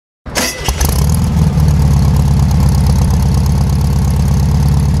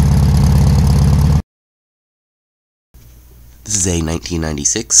This is a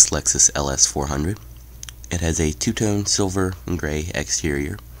 1996 Lexus LS400. It has a two-tone silver and gray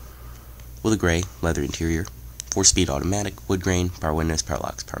exterior with a gray leather interior, 4-speed automatic, wood grain, power windows, power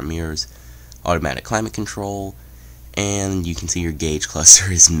locks, power mirrors, automatic climate control, and you can see your gauge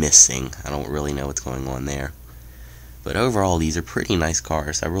cluster is missing. I don't really know what's going on there. But overall, these are pretty nice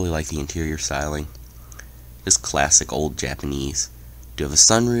cars. I really like the interior styling. Just classic old Japanese. Do have a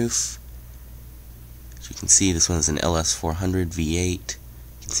sunroof. As you can see, this one is an LS400 V8.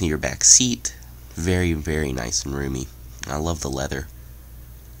 You can see your back seat. Very, very nice and roomy. I love the leather.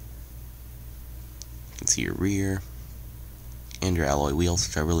 You can see your rear. And your alloy wheels,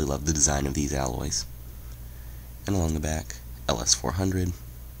 which I really love the design of these alloys. And along the back, LS400. You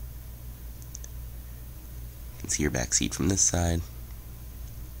can see your back seat from this side.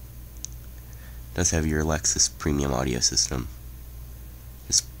 It does have your Lexus premium audio system.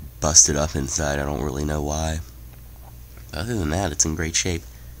 Just busted up inside, I don't really know why. Other than that, it's in great shape.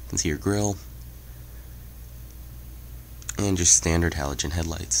 You can see your grille. And just standard halogen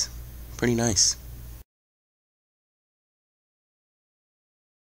headlights. Pretty nice.